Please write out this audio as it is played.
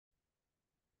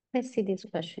Let's see this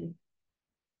question.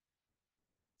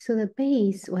 So the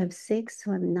base, we have 6,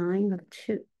 we have 9, we have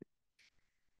 2.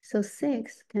 So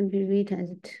 6 can be written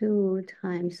as 2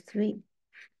 times 3.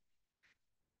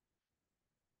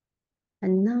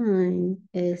 And 9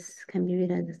 can be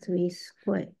written as 3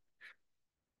 squared.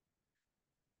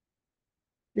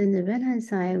 Then the right-hand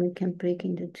side, we can break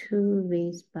into 2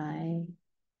 raised by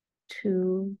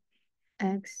 2x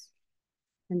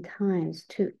and times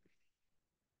 2.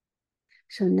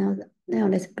 So now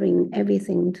let's bring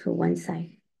everything to one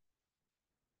side.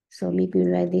 So maybe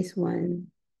write this one,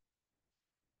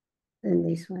 then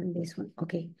this one.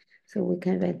 Okay, so we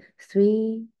can write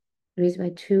 3 raised by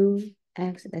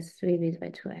 2x, that's 3 raised by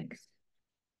 2x.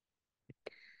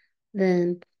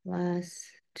 Then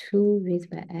plus 2 raised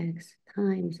by x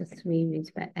times 3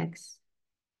 raised by x,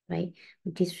 right?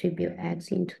 We distribute x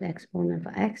into the exponent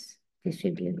of x,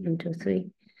 distribute into 3.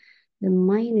 Then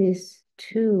minus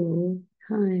 2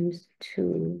 times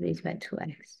 2 raised by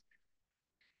 2x.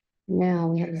 Now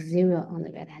we have 0 on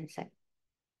the right-hand side.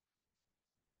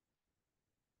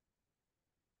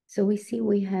 So we see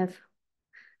we have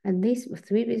at least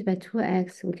 3 raised by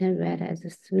 2x, we can write as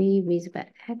 3 raised by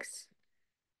x,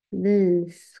 then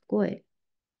square,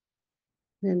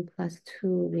 then plus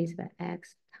 2 raised by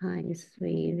x times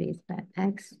 3 raised by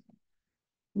x,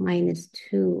 minus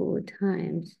 2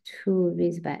 times 2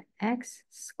 raised by x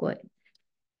squared,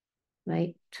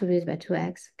 right? 2 raised by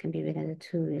 2x can be written as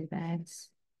 2 raised by x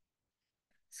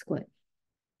squared.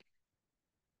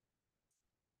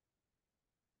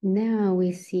 Now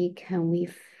we see, can we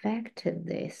factor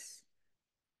this,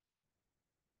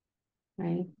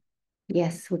 right?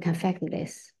 Yes, we can factor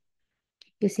this.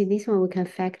 You see this one we can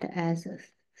factor as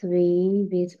 3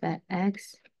 raised by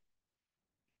x,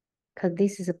 because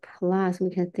this is a plus, we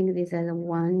can think this as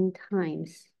 1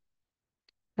 times,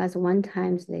 plus 1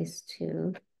 times this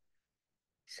 2.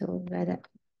 So rather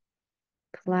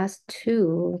plus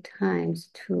 2 times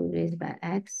 2 raised by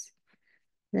x,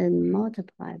 then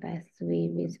multiply by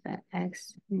 3 raised by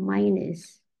x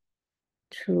minus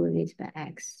 2 raised by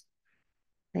x,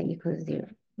 that equals 0.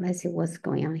 Let's see what's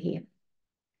going on here.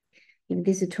 If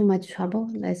this is too much trouble,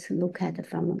 let's look at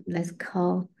let's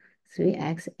call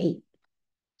 3x 8.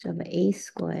 So a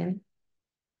squared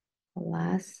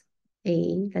plus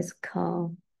a, let's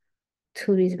call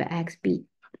 2 raised by x b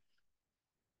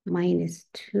minus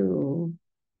 2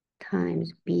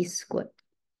 times b squared,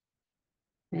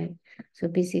 right? So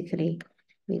basically,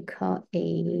 we call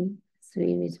a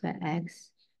 3 raised by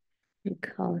x, we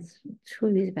call 2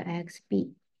 raised by x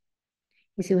b.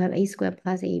 You see we have a squared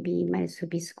plus ab minus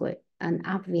 2b squared, and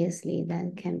obviously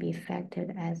that can be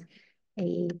factored as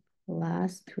a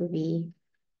plus 2b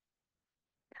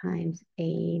times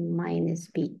a minus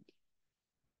b,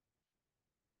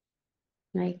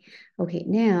 right? Okay,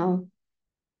 now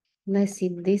let's see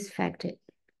this factor.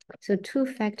 So 2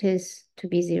 factors to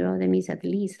be 0, that means at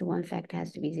least 1 factor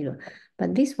has to be 0.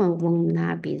 But this one will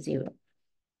not be 0,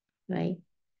 right?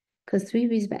 Because 3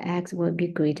 raised by x will be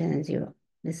greater than 0,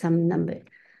 the some number.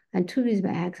 And 2 raised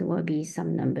by x will be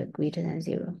some number greater than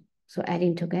 0. So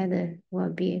adding together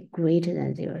will be greater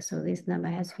than 0. So this number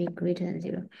has to be greater than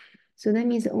 0. So that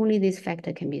means only this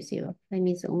factor can be 0. That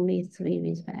means only 3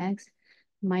 raised by x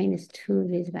minus 2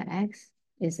 raised by x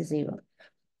is 0.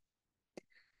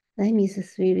 That means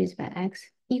 3 raised by x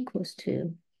equals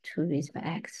to 2 raised by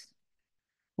x.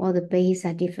 Well, the base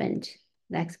are different,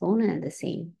 the exponent are the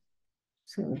same.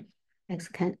 So x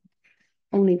can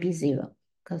only be 0,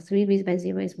 because 3 raised by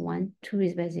 0 is 1, 2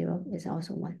 raised by 0 is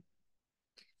also 1.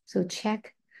 So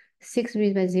check, 6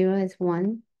 raised by 0 is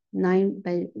 1, 9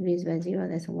 raised by 0,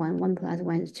 that's 1, 1 plus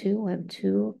 1 is 2, we have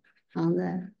 2 on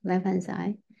the left-hand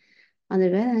side. On the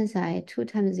right-hand side, 2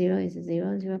 times 0 is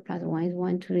 0, 0 plus 1 is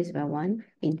 1, 2 raised by 1,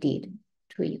 indeed,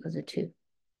 2 equals 2.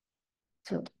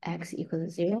 So x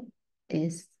equals 0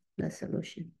 is the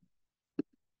solution.